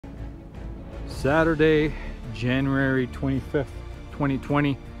Saturday, January 25th,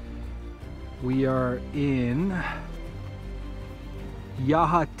 2020. We are in Ya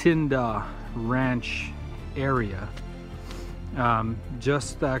Ha Tinda Ranch area.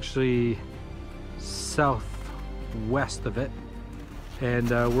 Just actually southwest of it. And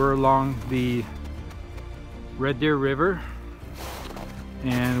we're along the Red Deer River.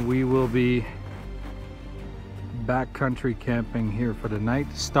 And we will be backcountry camping here for the night,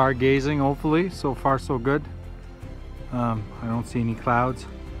 stargazing hopefully. So far so good. I don't see any clouds,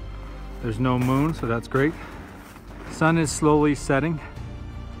 there's no moon, so that's great. Sun is slowly setting,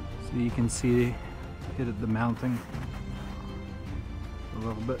 so you can see it at the mountain a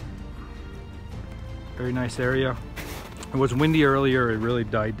little bit. Very nice area. It was windy earlier, it really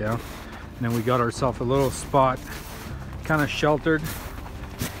died down, and then we got ourselves a little spot kind of sheltered.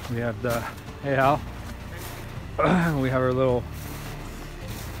 We have the, hey Al, we have our little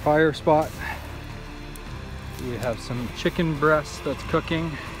fire spot. We have some chicken breast that's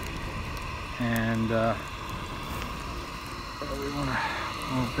cooking, and we want to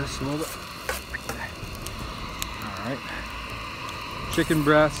move this a little bit. All right, chicken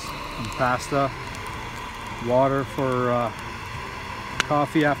breast and pasta, water for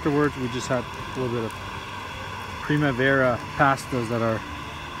coffee afterwards. We just had a little bit of Primavera pastas that are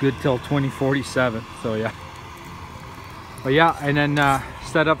good till 2047, so yeah. But yeah, and then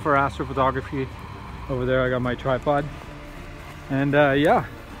set up for astrophotography over there. I got my tripod, and yeah,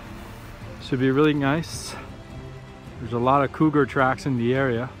 should be really nice. There's a lot of cougar tracks in the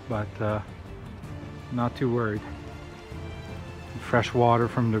area, but not too worried. Fresh water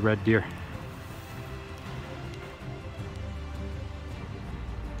from the red deer.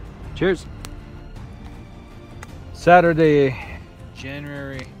 Cheers. Saturday,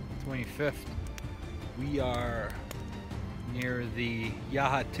 January 25th. We are near the Ya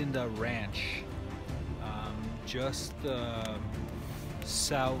Ha Tinda Ranch, just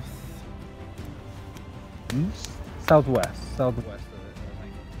southwest of it, I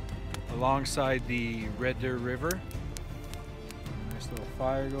think, alongside the Red Deer River. Nice little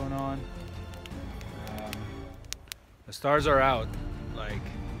fire going on. The stars are out, like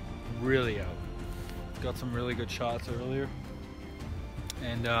really out. Got some really good shots earlier,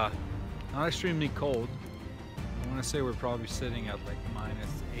 and not extremely cold. I want to say we're probably sitting at like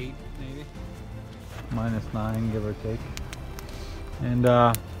 -8, maybe -9, give or take. And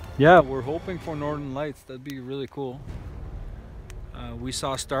yeah, we're hoping for northern lights. That'd be really cool. We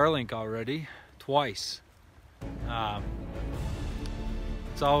saw Starlink already twice.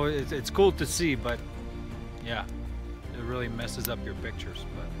 It's cool to see, but yeah, it really messes up your pictures.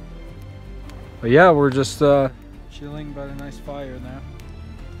 But yeah, we're just chilling by a nice fire now,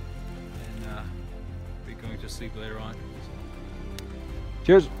 and be going to sleep later on. So.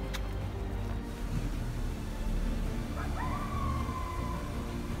 Cheers.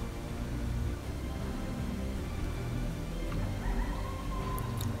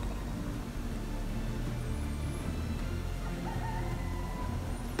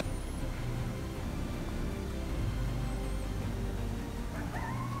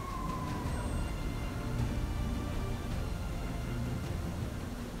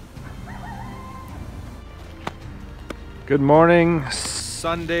 Good morning,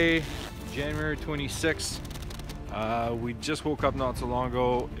 Sunday, January 26th. We just woke up not so long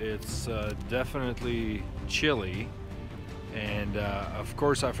ago. It's definitely chilly, and of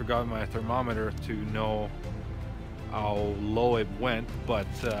course I forgot my thermometer to know how low it went, but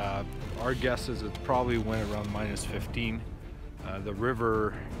our guess is it probably went around -15. The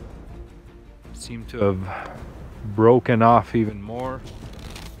river seemed to have broken off even more.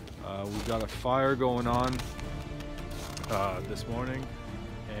 We got a fire going on this morning,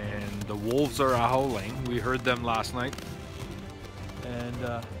 and the wolves are howling. We heard them last night,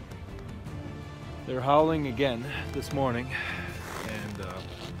 and they're howling again this morning. And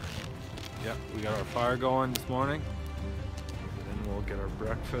yeah, we got our fire going this morning, and then we'll get our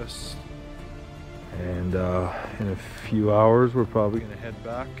breakfast, and in a few hours we're probably gonna head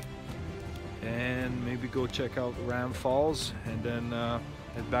back and maybe go check out Ram Falls, and then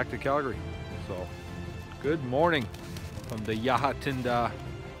head back to Calgary. So good morning from the Ya Ha Tinda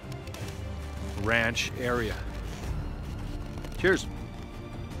Ranch area. Cheers.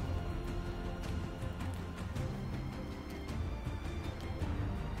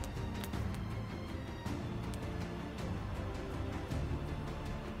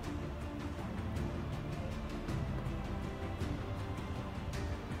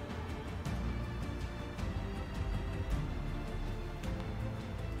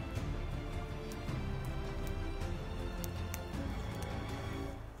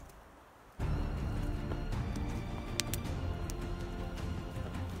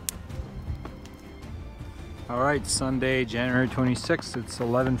 All right, Sunday, January 26th. It's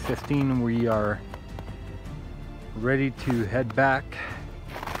 11:15. We are ready to head back.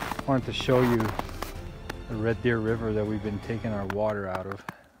 I wanted to show you the Red Deer River that we've been taking our water out of.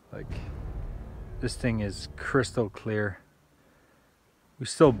 Like, this thing is crystal clear. We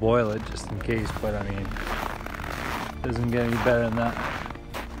still boil it just in case, but I mean, it doesn't get any better than that.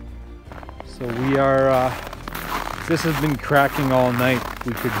 So we are, this has been cracking all night.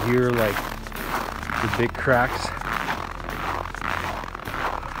 We could hear like the big cracks.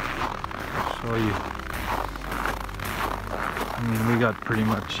 I'll show you. I mean, we got pretty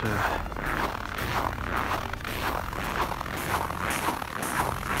much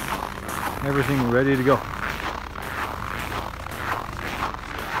everything ready to go.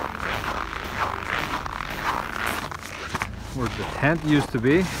 Where the tent used to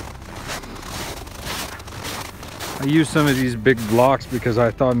be. I used some of these big blocks because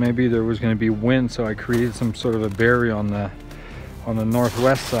I thought maybe there was going to be wind, so I created some sort of a barrier on the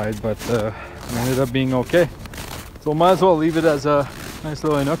northwest side, but it ended up being okay. So might as well leave it as a nice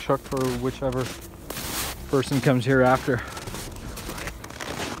little inukshuk for whichever person comes here after.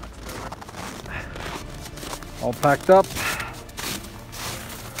 All packed up.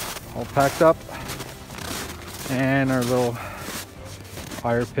 All packed up. And our little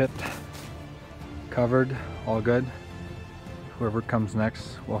fire pit covered, all good. Whoever comes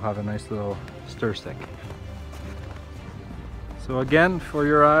next will have a nice little stir stick. So again, for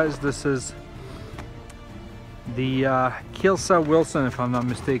your eyes, this is the Kiska-Willson, if I'm not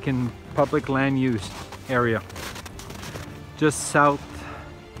mistaken, public land use area. Just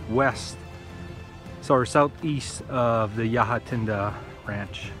southwest, sorry, southeast of the Ya Ha Tinda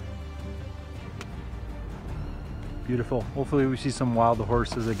Ranch. Beautiful. Hopefully we see some wild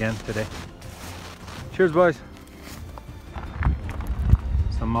horses again today. Cheers, boys.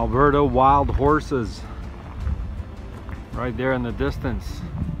 Some Alberta wild horses right there in the distance.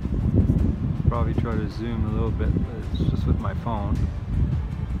 Probably try to zoom a little bit, but it's just with my phone.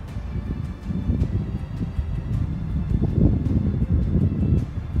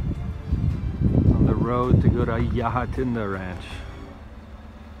 On the road to go to Ya Ha Tinda Ranch.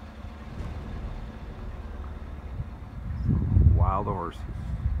 Wild horses.